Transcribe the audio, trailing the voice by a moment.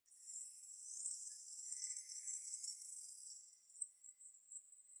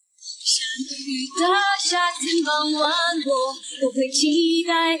雨的夏天傍晚，我会期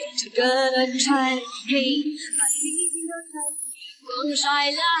待这个船，嘿，把心情都唱。风甩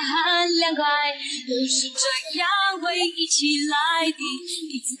了很凉快，都是这样会一起来的。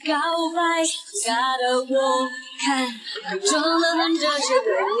一次告白，尴尬的我看，装了很这些对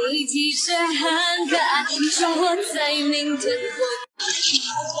你其实很可爱。你说我在明天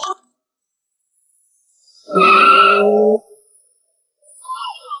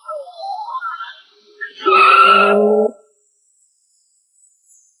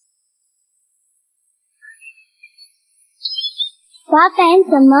滑板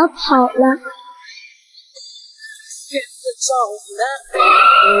怎么跑了？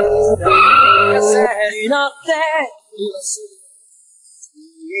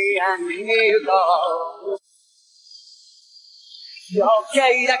余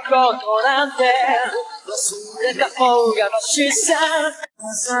計なことなんて忘れた方がマシさ。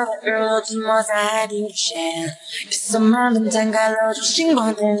色色的日子抹在地线，夜色慢慢摊开，露出星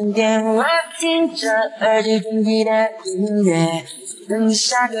光点点。我听着耳机中听的音乐，等你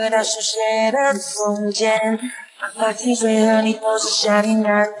下个大手写的从前。把汽水和你都是夏天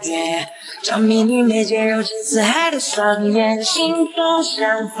感觉，着迷你眉间有着似海的双眼，心动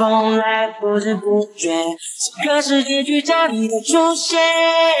像风来不知不觉，此刻是结局找你的出现。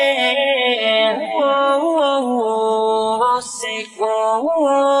Say say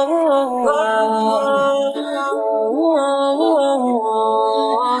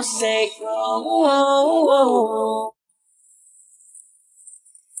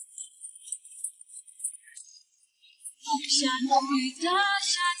下雨的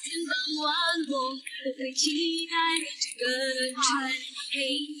夏天傍晚，我会期待这个船，嘿，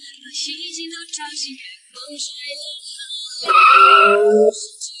把心情都吵醒，风吹了很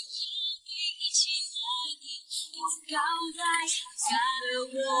是这样会一起来的。一次告白，吓得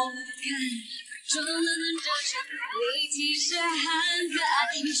我看，装了很这些你其实很可爱。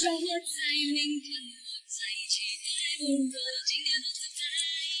你说我在明天在一起待，不如今天的存在。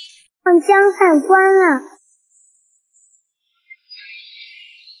让江汉关了。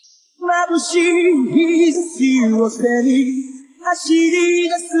眩しい日差を背に走り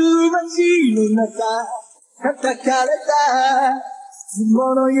出す街の中、叩かれたいつ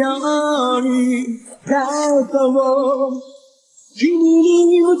ものように肩を君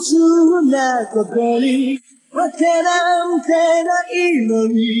に夢中なことにわけなんてないの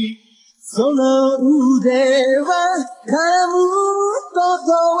に、その腕は噛むこ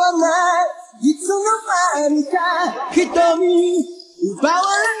とはない。いつの間にか瞳奪われ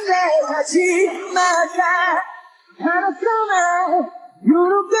始まった。離さない揺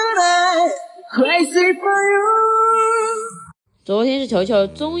るがない Crazy for you。 昨天是球球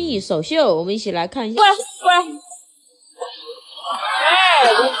综艺首秀，我们一起来看一下。过来。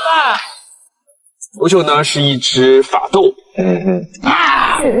哎，我爸。球球呢是一只法斗。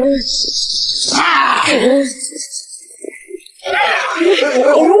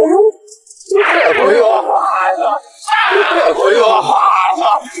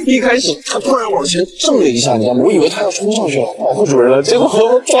一开始他突然往前挣了一下，你知道吗？我以为他要冲上去了，保护主人了，结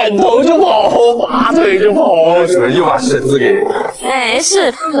果转头就跑，拔腿就跑，主人又把绳子给……哎，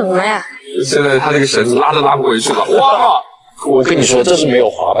是他怎么了呀？现在他那个绳子拉都拉不回去了。哇！我跟你说，这是没有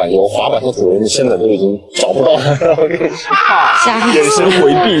滑板，有滑板的主人现在都已经找不到了。眼神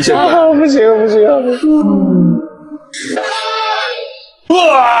回避，现在不行。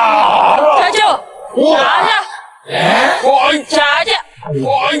哇！球球，拿着。查去！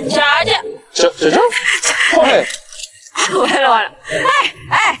完了！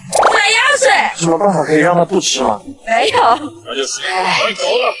哎，这钥匙！什么办法可以让他不吃吗？没有。那就是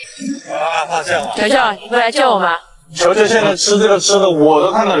走了。啊，他这样。球球，你不来救我吗？球球现在吃这个吃的，我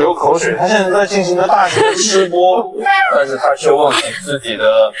都看到流口水。他现在在进行着大型的吃播，但是他却忘记自己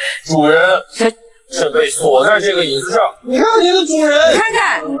的主人是被锁在这个椅子上。你看你的主人，看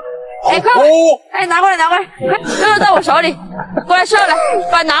看。哎，快！哎，拿过来，快，都在我手里，过来吃了，来，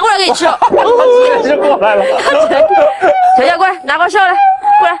把拿过来给你吃了。这就过来了。球球过来，拿过来吃了，来，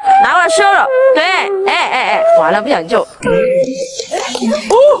过来，拿过来吃了。对，哎，完了，不想救。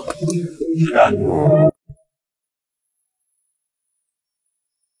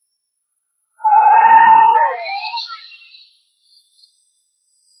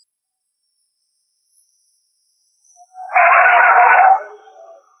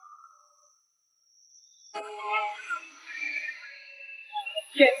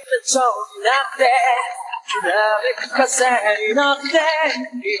そうになってきらめく風に乗って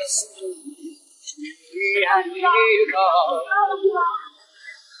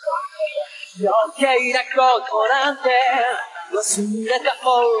余計なことなんて我醒来的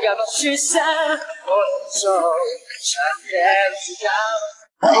后要把雪山，我的手穿越时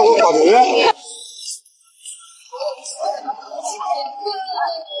光。我跑题了。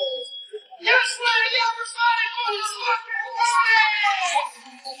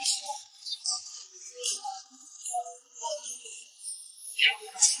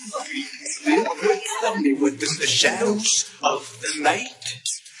Within the shadows of the night,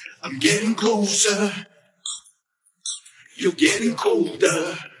 I'm getting closer. You're getting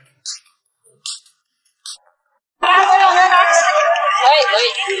colder.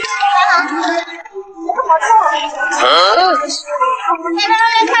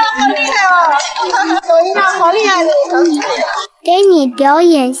 给你表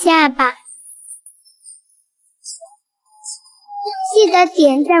演下吧，记得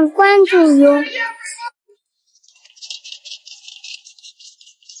点赞关注哟。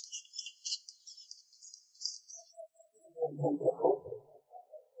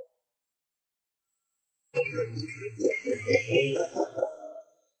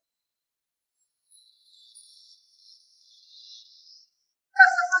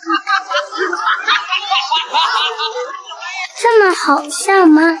这么好笑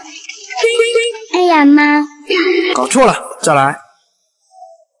吗？哎呀妈！搞错了，再来。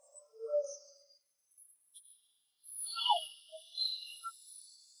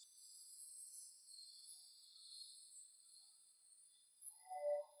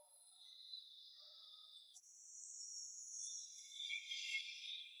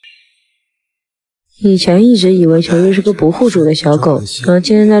以前一直以为球球是个不护主的小狗，然后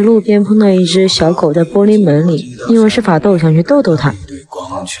今天在路边碰到一只小狗在玻璃门里，因为是法斗想去逗逗它。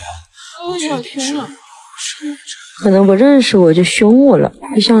好凶啊！可能不认识我就凶我了，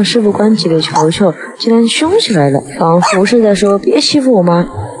一向事不关己的球球竟然凶起来了，仿佛是在说别欺负我妈。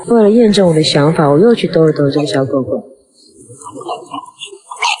为了验证我的想法，我又去逗了逗这个小狗狗。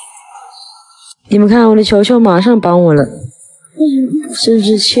你们看，我的球球马上帮我了。甚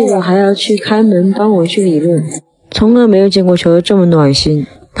至气得还要去开门帮我去理论，从来没有见过球球这么暖心。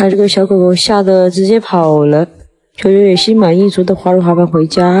把这个小狗狗吓得直接跑了，球球也心满意足的滑着滑板回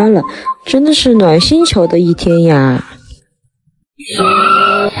家了，真的是暖心球的一天呀！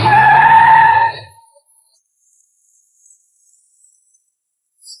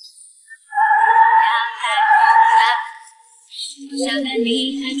想看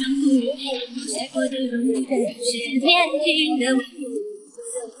你还装不入，在过的容易的是年轻的我，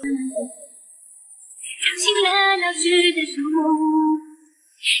扛起了老师的树木，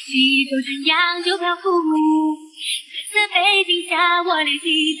气头怎样就漂浮。蓝色背景下，我练习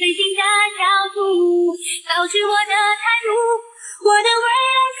飞行的角度，保持我的态度，我的未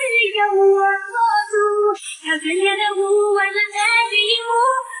来是由我做主。要春天的雾，完整占据荧幕，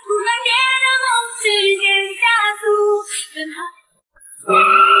不断变的梦，时间加速，更好。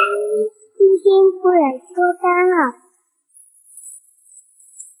今天突然脱单了。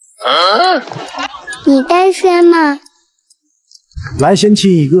你单身吗？来，先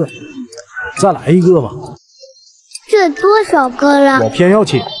亲一个，再来一个吧。这多少个了？我偏要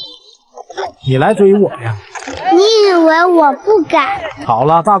亲。你来追我呀？你以为我不敢？好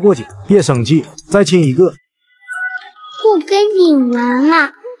了，大过节，别生气，再亲一个。不跟你玩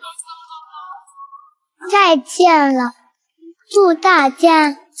了。再见了。祝大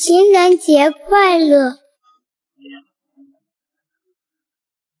家情人节快乐！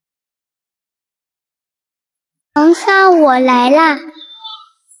长沙，我来啦！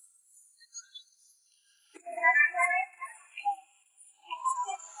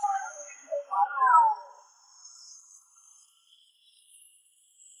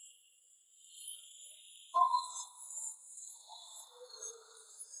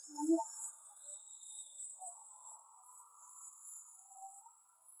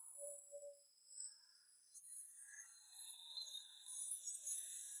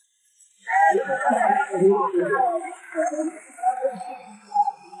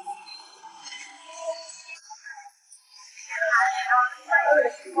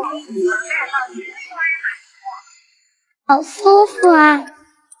好舒服啊！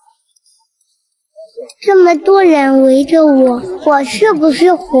这么多人围着我，我是不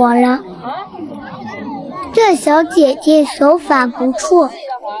是火了？这小姐姐手法不错，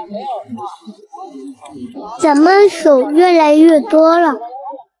怎么手越来越多了？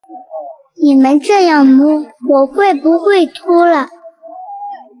你们这样摸，我会不会秃了？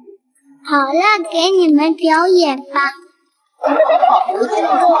好了，给你们表演吧。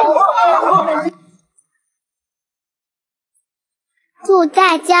祝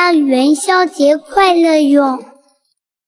大家元宵节快乐哟！